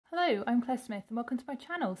Hello, I'm Claire Smith and welcome to my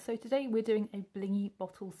channel. So today we're doing a blingy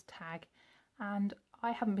bottles tag, and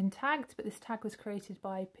I haven't been tagged, but this tag was created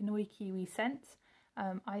by Pinoy Kiwi Scents.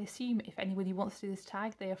 I assume if anybody wants to do this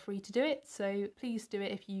tag, they are free to do it, so please do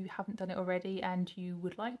it if you haven't done it already and you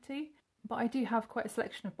would like to. But I do have quite a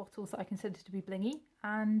selection of bottles that I consider to be blingy,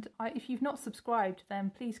 and if you've not subscribed,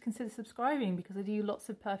 then please consider subscribing because I do lots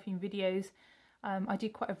of perfume videos. I do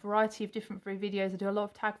quite a variety of different videos. I do a lot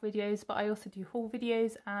of tag videos, but I also do haul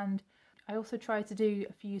videos, and I also try to do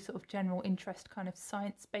a few sort of general interest kind of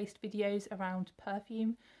science-based videos around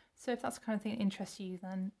perfume. So if that's the kind of thing that interests you,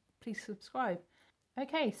 then please subscribe.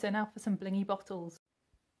 Okay, so now for some blingy bottles.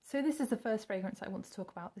 So this is the first fragrance I want to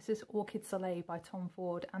talk about. This is Orchid Soleil by Tom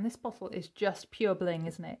Ford, and this bottle is just pure bling,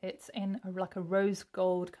 isn't it? It's in like a rose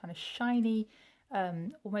gold kind of shiny,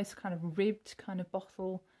 almost kind of ribbed kind of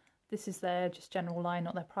bottle. This is their just general line,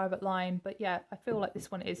 not their private line. But yeah, I feel like this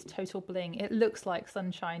one is total bling. It looks like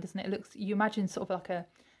sunshine, doesn't it? It looks, you imagine sort of like a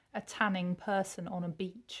tanning person on a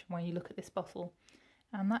beach when you look at this bottle.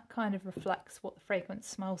 And that kind of reflects what the fragrance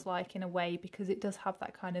smells like in a way, because it does have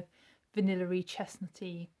that kind of vanilla-y,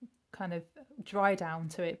 chestnutty kind of dry down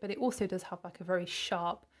to it. But it also does have like a very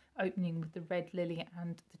sharp opening with the red lily,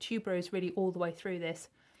 and the tuberose really all the way through this.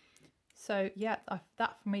 So yeah,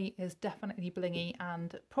 that for me is definitely blingy,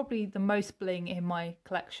 and probably the most bling in my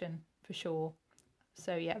collection for sure.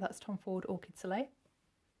 So yeah, that's Tom Ford Orchid Soleil.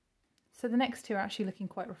 So the next two are actually looking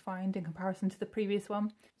quite refined in comparison to the previous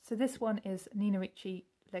one. So this one is Nina Ricci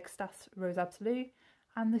Decadent Rose Absolue,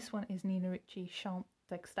 and this one is Nina Ricci Chant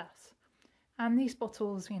Decadent. And these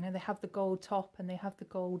bottles, you know, they have the gold top and they have the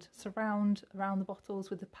gold surround around the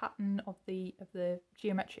bottles with the pattern of the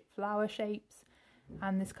geometric flower shapes.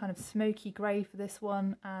 And this kind of smoky grey for this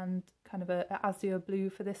one, and kind of a azure blue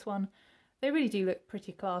for this one. They really do look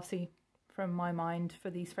pretty classy from my mind for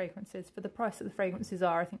these fragrances. For the price that the fragrances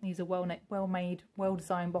are, I think these are well-made,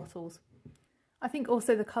 well-designed bottles. I think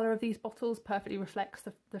also the colour of these bottles perfectly reflects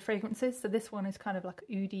the fragrances. So this one is kind of like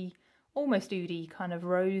oody, almost oody kind of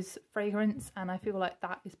rose fragrance, and I feel like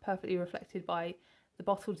that is perfectly reflected by the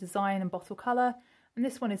bottle design and bottle colour. And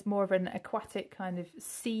this one is more of an aquatic kind of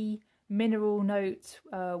sea mineral note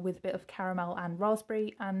with a bit of caramel and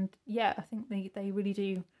raspberry, and yeah, I think they really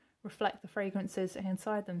do reflect the fragrances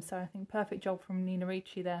inside them. So I think perfect job from Nina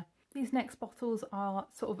Ricci there. These next bottles are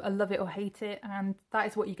sort of a love it or hate it, and that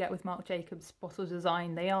is what you get with Marc Jacobs bottle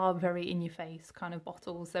design. They are very in your face kind of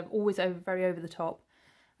bottles. They're always very over the top.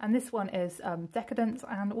 And this one is Decadent,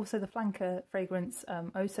 and also the flanker fragrance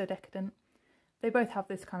Oh So Decadent. They both have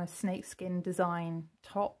this kind of snakeskin design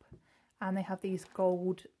top, and they have these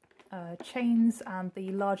gold chains, and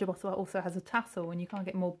the larger bottle also has a tassel, and you can't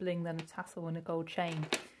get more bling than a tassel and a gold chain.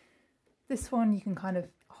 This one you can kind of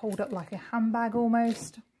hold up like a handbag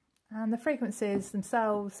almost. And the fragrances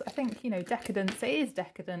themselves, I think, you know, Decadence, it is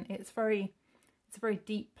decadent. It's a very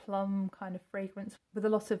deep plum kind of fragrance with a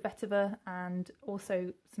lot of vetiver and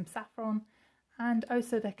also some saffron. And Oh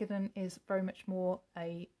So Decadent is very much more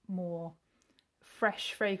a more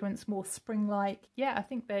fresh fragrance, more spring-like. Yeah, I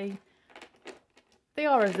think they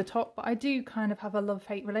are over the top, but I do kind of have a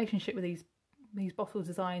love-hate relationship with these bottle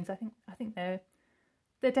designs. I think they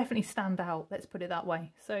definitely stand out, let's put it that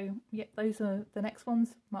way. So yeah, those are the next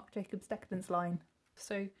ones, Marc Jacobs Decadence line.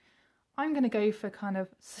 So I'm going to go for kind of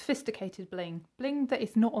sophisticated bling that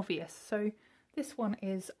is not obvious. So this one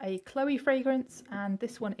is a Chloé fragrance, and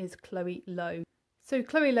this one is Chloé Low. So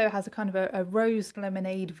Chloé Low has a kind of a rose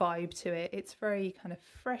lemonade vibe to it. It's very kind of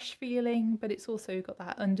fresh feeling, but it's also got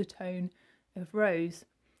that undertone of rose.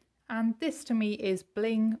 And this to me is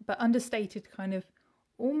bling, but understated, kind of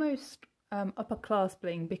almost upper class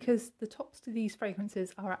bling, because the tops to these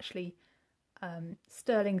fragrances are actually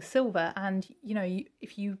sterling silver. And you know,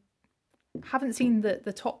 if you haven't seen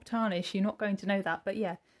the top tarnish, you're not going to know that. But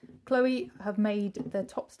yeah, Chloé have made the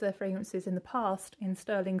tops to their fragrances in the past in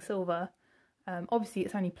sterling silver. Obviously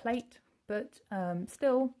it's only plate, but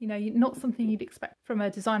still, you know, not something you'd expect from a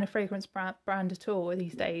designer fragrance brand at all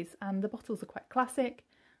these days. And the bottles are quite classic,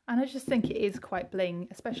 and I just think it is quite bling,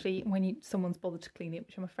 especially when someone's bothered to clean it,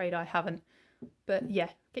 which I'm afraid I haven't. But yeah,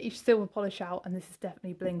 get your silver polish out, and this is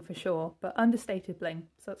definitely bling for sure, but understated bling.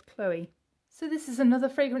 So that's Chloé. So this is another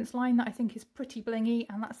fragrance line that I think is pretty blingy,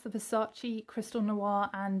 and that's the Versace Crystal Noir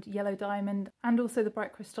and Yellow Diamond, and also the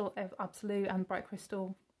Bright Crystal Absolue and Bright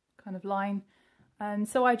Crystal kind of line.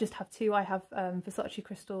 So I just have two. I have Versace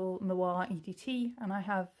Crystal Noir EDT, and I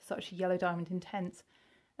have Versace Yellow Diamond Intense.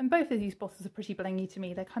 And both of these bottles are pretty blingy to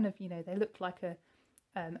me. They're kind of, you know, they look like a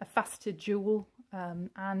faceted jewel,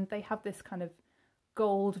 and they have this kind of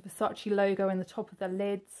gold Versace logo in the top of their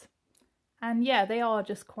lids. And yeah, they are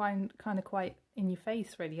just quite in your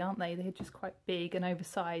face, really, aren't they? They're just quite big and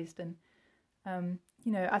oversized, and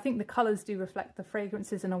you know, I think the colours do reflect the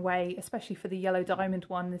fragrances in a way, especially for the Yellow Diamond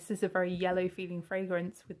one. This is a very yellow feeling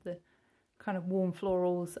fragrance with the kind of warm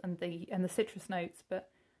florals and the citrus notes, but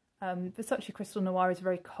Versace Crystal Noir is a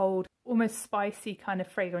very cold, almost spicy kind of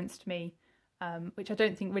fragrance to me, which I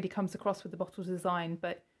don't think really comes across with the bottle design.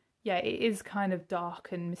 But yeah, it is kind of dark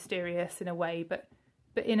and mysterious in a way, but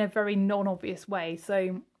in a very non-obvious way.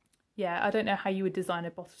 So yeah, I don't know how you would design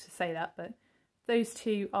a bottle to say that, but those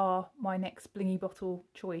two are my next blingy bottle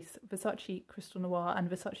choice: Versace Crystal Noir and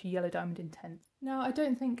Versace Yellow Diamond Intense. Now, I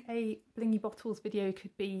don't think a blingy bottles video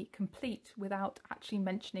could be complete without actually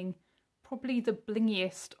mentioning probably the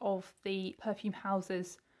blingiest of the perfume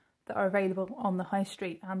houses that are available on the high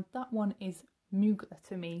street, and that one is Mugler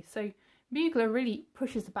to me. So Mugler really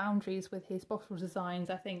pushes the boundaries with his bottle designs,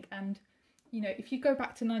 I think, and you know, if you go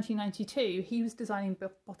back to 1992, he was designing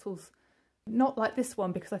bottles not like this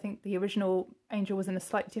one, because I think the original Angel was in a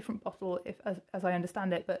slightly different bottle, as I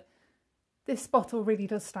understand it, but this bottle really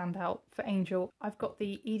does stand out for Angel. I've got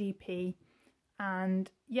the EDP, and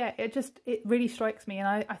yeah, it really strikes me, and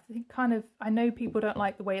I think I know people don't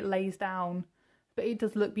like the way it lays down, but it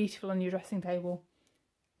does look beautiful on your dressing table.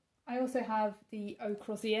 I also have the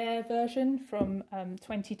Croisière version from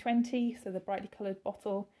 2020, so the brightly coloured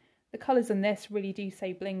bottle. The colours in this really do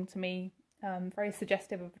say bling to me. Very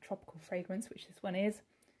suggestive of a tropical fragrance, which this one is.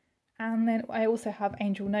 And then I also have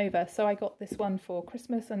Angel Nova, so I got this one for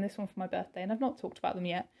Christmas and this one for my birthday, and I've not talked about them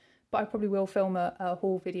yet, but I probably will film a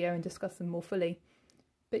haul video and discuss them more fully.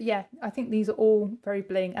 But yeah, I think these are all very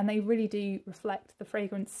bling, and they really do reflect the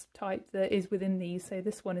fragrance type that is within these. So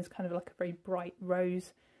this one is kind of like a very bright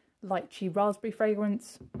rose, lychee, raspberry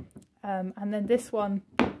fragrance, and then this one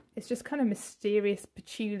is just kind of mysterious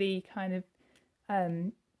patchouli, kind of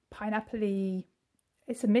pineapple-y.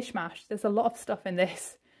 It's a mishmash. There's a lot of stuff in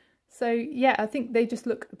this. So yeah, I think they just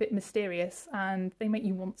look a bit mysterious and they make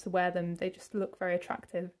you want to wear them. They just look very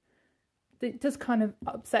attractive. It does kind of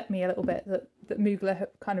upset me a little bit that Mugler have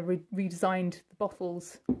kind of redesigned the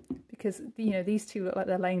bottles, because you know, these two look like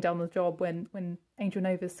they're laying down the job when Angel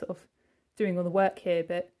Nova's sort of doing all the work here,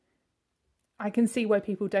 but I can see why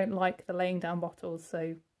people don't like the laying down bottles,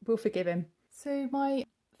 so we'll forgive him. So my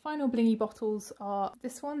final blingy bottles are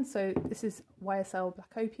this one. So this is YSL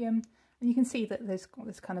Black Opium, and you can see that there's got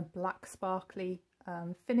this kind of black sparkly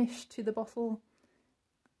finish to the bottle.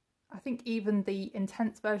 I think even the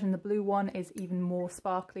intense version, the blue one, is even more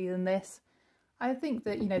sparkly than this. I think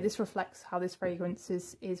that, you know, this reflects how this fragrance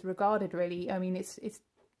is regarded, really. I mean, it's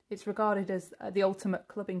regarded as the ultimate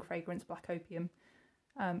clubbing fragrance, Black Opium.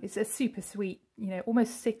 It's a super sweet, you know,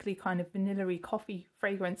 almost sickly kind of vanilla-y coffee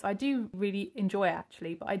fragrance. I do really enjoy it,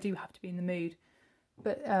 actually, but I do have to be in the mood.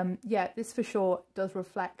 But yeah, this for sure does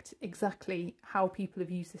reflect exactly how people have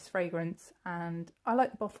used this fragrance. And I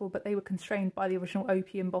like the bottle, but they were constrained by the original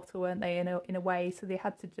Opium bottle, weren't they, in a way? So they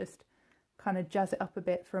had to just kind of jazz it up a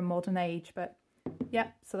bit for a modern age. But yeah,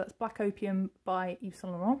 so that's Black Opium by Yves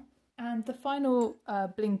Saint Laurent. And the final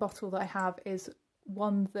bling bottle that I have is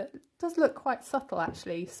one that does look quite subtle,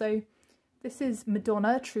 actually. So this is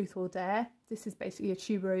Madonna Truth or Dare. This is basically a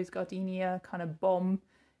tuberose gardenia kind of bomb,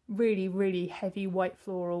 really, really heavy white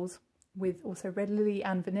florals with also red lily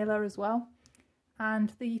and vanilla as well.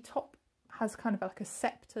 And the top has kind of like a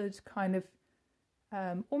sceptered kind of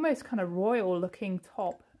almost kind of royal looking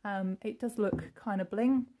top. It does look kind of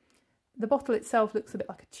bling. The bottle itself looks a bit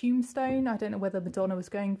like a tombstone. I don't know whether Madonna was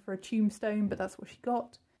going for a tombstone, but that's what she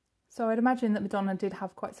got. So I'd imagine that Madonna did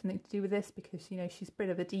have quite something to do with this, because, you know, she's a bit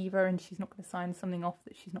of a diva and she's not going to sign something off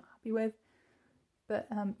that she's not happy with. But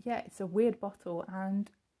yeah, it's a weird bottle and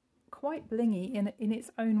quite blingy in its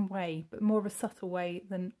own way, but more of a subtle way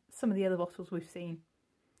than some of the other bottles we've seen.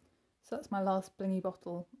 So that's my last blingy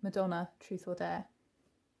bottle, Madonna Truth or Dare.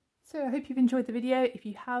 So I hope you've enjoyed the video. If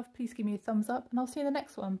you have, please give me a thumbs up, and I'll see you in the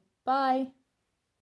next one. Bye!